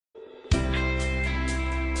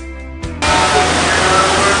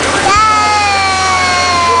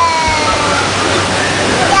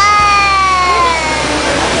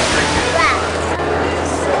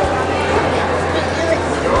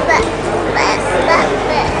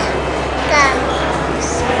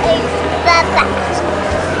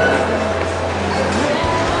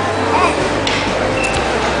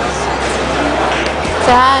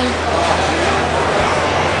Say hi.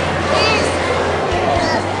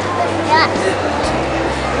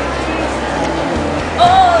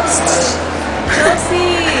 Oh,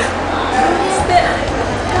 Chelsy!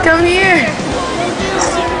 Come here.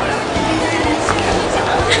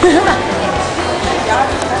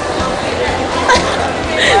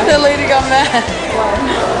 The lady got mad.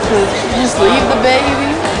 Just leave the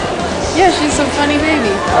baby. Yeah, she's a funny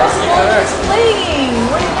baby. She's playing.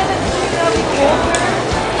 What are you gonna do?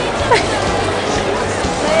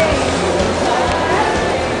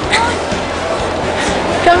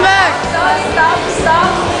 Come back. Stop.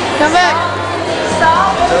 Come back.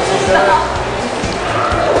 Stop.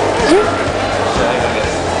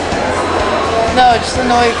 No, just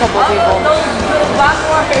annoy a couple people. Those little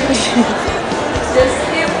backwards. Just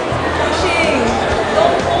keep pushing.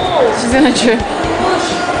 Don't pull. She's gonna trip. Push.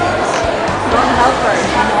 Don't help her.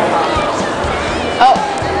 She knows how. Oh,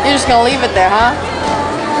 you're just gonna leave it there, huh?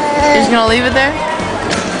 You're just gonna leave it there?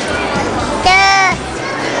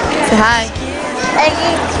 Say hi.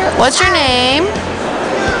 What's your name?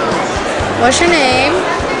 What's your name?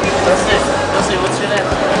 Chelsy, what's your name?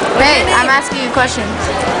 Hey, I'm asking you a question.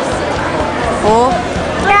 Oh.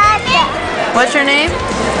 What's your name?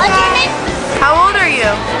 What's your name? How old are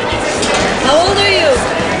you? How old are you?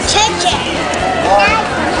 Chelsy.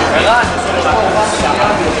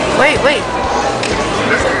 Wait.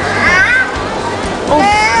 Oh,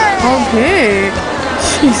 okay.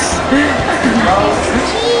 Jeez.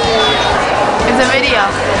 It's a video.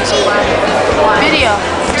 Video.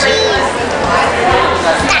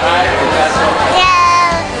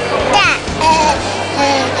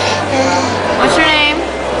 What's your name?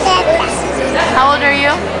 How old are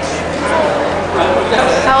you?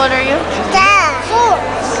 How old are you?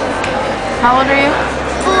 How old are you?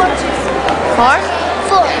 4?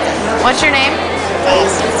 What's your name?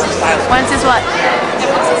 Wences what?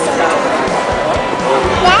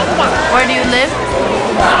 Where do you live?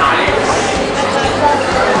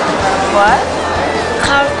 What?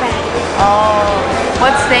 Carlsbad. Oh.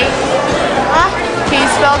 What state? Can you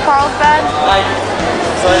spell Carlsbad?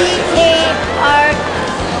 C-A-R